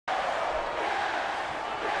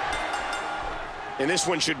And this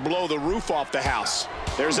one should blow the roof off the house.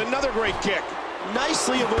 There's another great kick.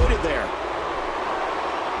 Nicely avoided there.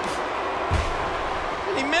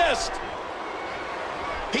 And he missed.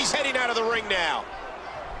 He's heading out of the ring now.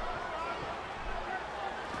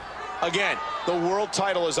 Again, the world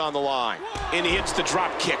title is on the line. And he hits the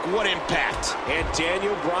drop kick. What impact. And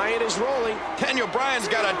Daniel Bryan is rolling. Daniel Bryan's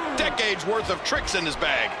got a decade's worth of tricks in his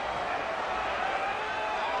bag.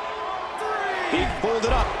 He pulled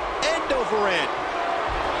it up. End over end.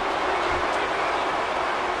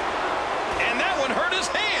 And that one hurt his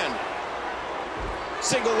hand.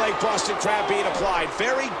 Single leg Boston Crab being applied.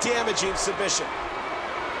 Very damaging submission.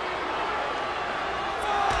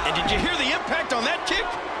 And did you hear the impact on that kick?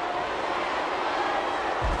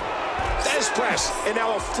 Press, and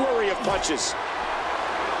now a flurry of punches.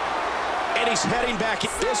 And he's heading back.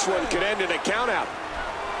 This one could end in a countout.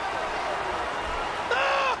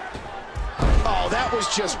 Ah! Oh, that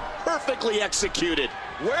was just perfectly executed.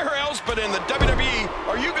 Where else but in the WWE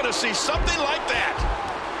are you going to see something like that?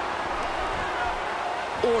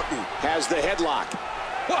 Orton has the headlock.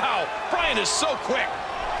 Wow, Bryan is so quick.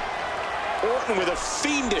 Orton with a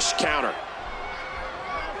fiendish counter.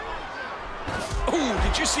 Ooh,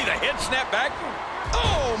 did you see the head snap back?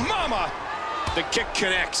 Oh, mama! The kick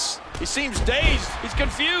connects. He seems dazed. He's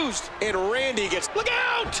confused. And Randy gets... Look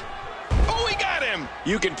out! Oh, he got him!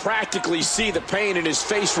 You can practically see the pain in his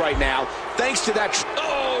face right now, thanks to that...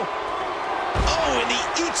 Oh! Oh, and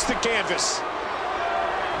he eats the canvas.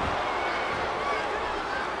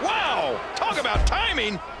 Wow! Talk about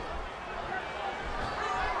timing!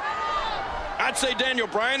 I'd say Daniel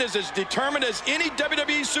Bryan is as determined as any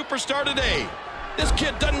WWE superstar today. This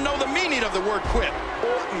kid doesn't know the meaning of the word quit.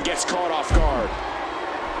 Orton gets caught off guard.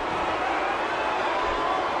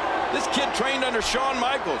 This kid trained under Shawn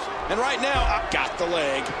Michaels, and right now, got the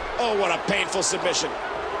leg. Oh, what a painful submission.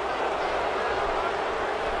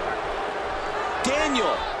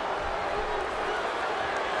 Daniel.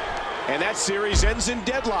 And that series ends in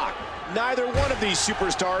deadlock. Neither one of these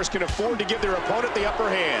superstars can afford to give their opponent the upper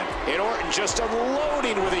hand. And Orton just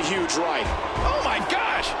unloading with a huge right. Oh, my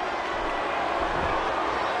gosh!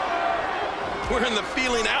 We're in the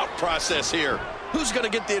feeling out process here. Who's going to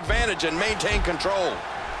get the advantage and maintain control?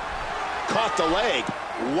 Caught the leg.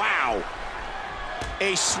 Wow.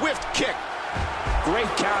 A swift kick. Great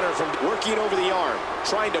counter from working over the arm,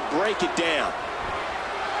 trying to break it down.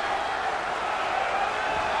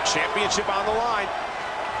 Championship on the line.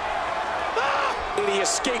 And he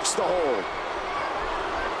escapes the hold.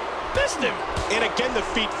 Missed him. And again the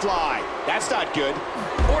feet fly. That's not good.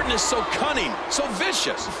 Orton is so cunning, so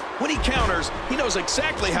vicious. When he counters, he knows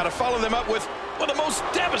exactly how to follow them up with the most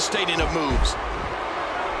devastating of moves.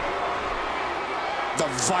 The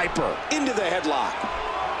Viper into the headlock.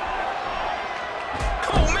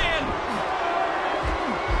 Oh, man.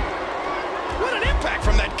 What an impact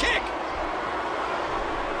from that kick.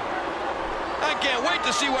 I can't wait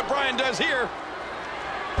to see what Bryan does here.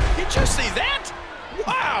 Did you see that?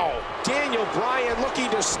 Wow! Daniel Bryan looking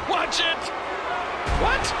to... Watch it!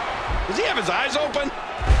 What? Does he have his eyes open?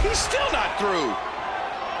 He's still not through.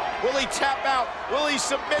 Will he tap out? Will he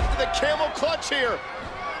submit to the camel clutch here?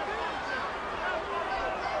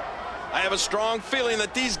 I have a strong feeling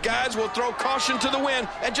that these guys will throw caution to the wind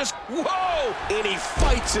and just... Whoa! And he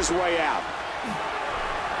fights his way out.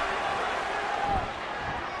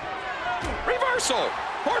 Reversal!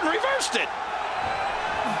 Orton reversed it!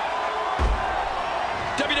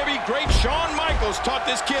 WWE great Shawn Michaels taught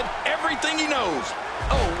this kid everything he knows.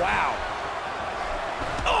 Oh, wow.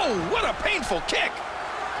 Oh, what a painful kick.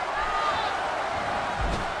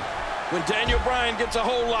 When Daniel Bryan gets a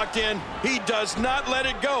hold locked in, he does not let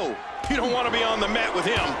it go. You don't want to be on the mat with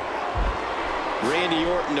him. Randy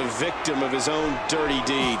Orton, a victim of his own dirty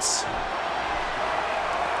deeds.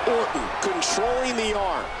 Orton controlling the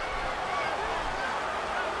arm.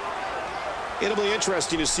 It'll be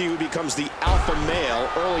interesting to see who becomes the alpha male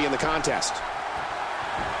early in the contest.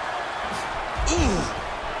 Ooh.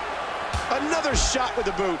 Another shot with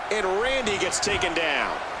the boot, and Randy gets taken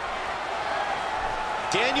down.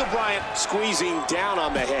 Daniel Bryan squeezing down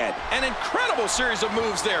on the head. An incredible series of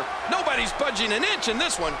moves there. Nobody's budging an inch in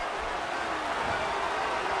this one.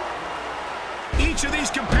 Each of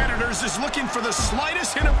these competitors is looking for the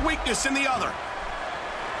slightest hint of weakness in the other.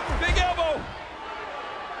 Big elbow.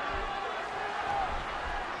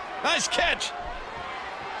 Nice catch.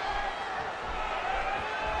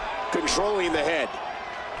 Controlling the head.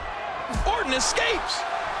 Orton escapes.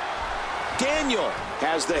 Daniel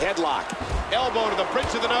has the headlock. Elbow to the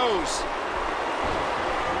bridge of the nose.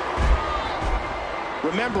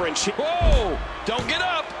 Remember, and whoa! Don't get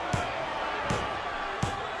up.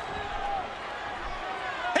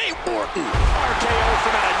 Orton. RKO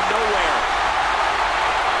from out of nowhere.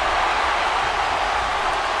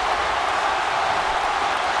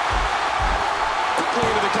 Quickly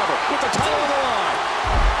into the cover with the title on the line.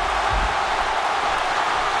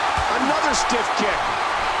 Another stiff kick.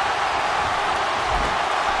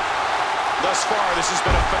 Thus far, this has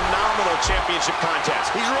been a phenomenal championship contest.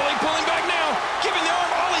 He's really pulling back now, giving the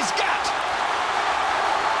arm all he's got.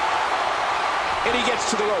 And he gets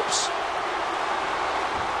to the ropes.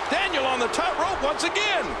 Daniel on the top rope once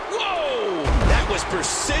again. Whoa! That was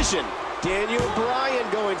precision. Daniel Bryan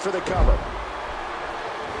going for the cover.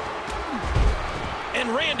 And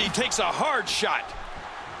Randy takes a hard shot.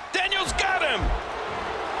 Daniel's got him.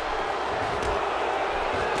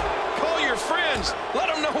 Call your friends. Let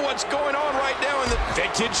them know what's going on right now in the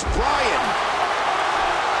Vintage Bryan.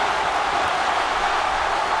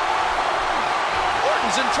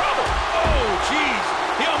 Orton's in trouble. Oh, jeez.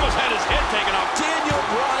 He almost had his head taken off. Daniel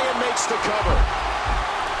Bryan makes the cover.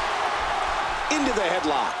 Into the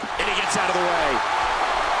headlock. And he gets out of the way.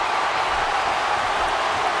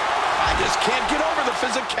 I just can't get over the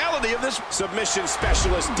physicality of this Submission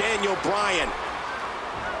specialist Daniel Bryan.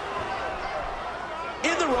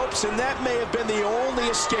 In the ropes, and that may have been the only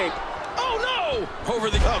escape. Oh, no! Over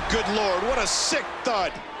the... Oh, good Lord, what a sick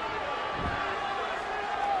thud.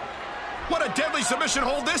 What a deadly submission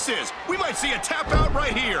hold this is. We might see a tap out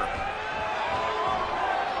right here.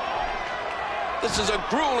 This is a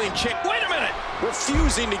grueling check. Wait a minute!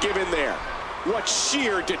 Refusing to give in there. What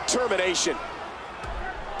sheer determination.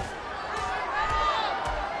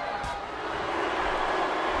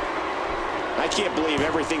 I can't believe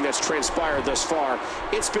everything that's transpired thus far.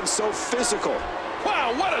 It's been so physical.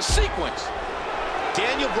 Wow, what a sequence!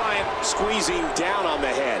 Daniel Bryan squeezing down on the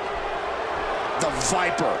head. The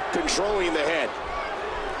Viper controlling the head.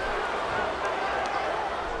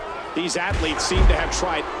 These athletes seem to have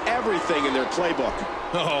tried everything in their playbook.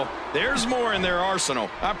 Oh, there's more in their arsenal.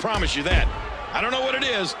 I promise you that. I don't know what it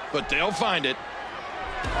is, but they'll find it.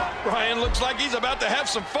 Bryan looks like he's about to have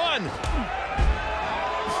some fun.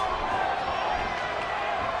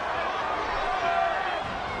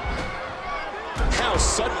 How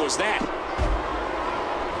sudden was that?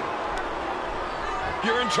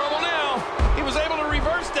 You're in trouble now. He was able to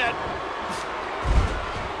reverse that.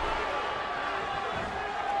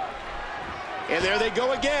 And there they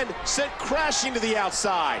go again, sent crashing to the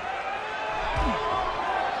outside.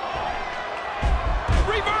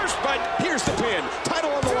 Reversed, but Here's the pin,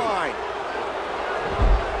 title on the line.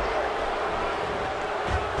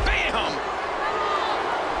 bam!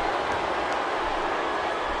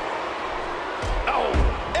 Oh,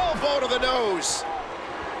 Elbow to the nose.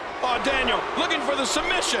 oh, Daniel looking for the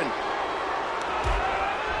submission.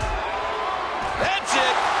 That's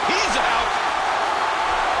it. He's out.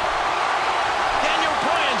 Daniel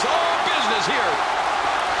Bryan's all business here.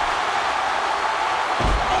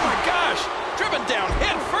 Oh, my gosh. Driven down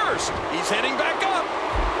head first. He's heading back up.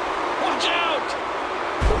 Watch out.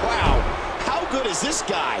 Wow, how good is this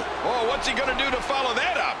guy? Oh, what's he going to do to follow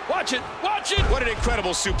that up? Watch it. Watch it. What an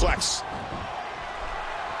incredible suplex.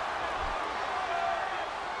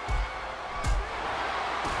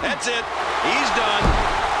 That's it. He's done.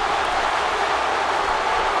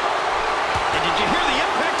 And did you hear the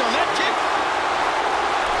impact on that kick?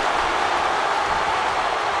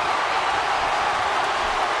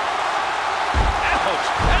 Ouch.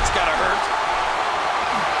 That's got to hurt.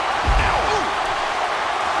 Ow.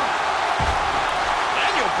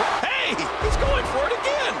 Hey, he's going for it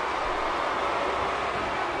again.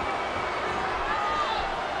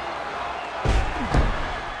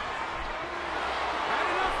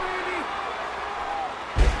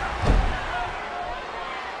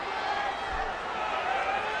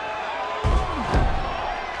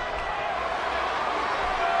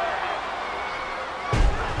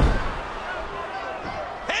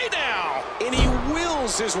 And he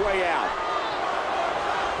wills his way out.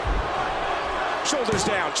 Shoulders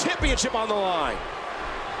down, championship on the line.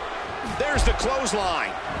 There's the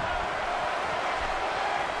clothesline.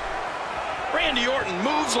 Randy Orton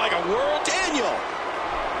moves like a world. Daniel.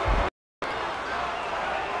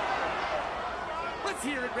 Let's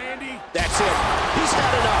hear it, Randy. That's it. He's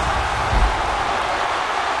had enough.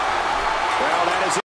 Well, that is it.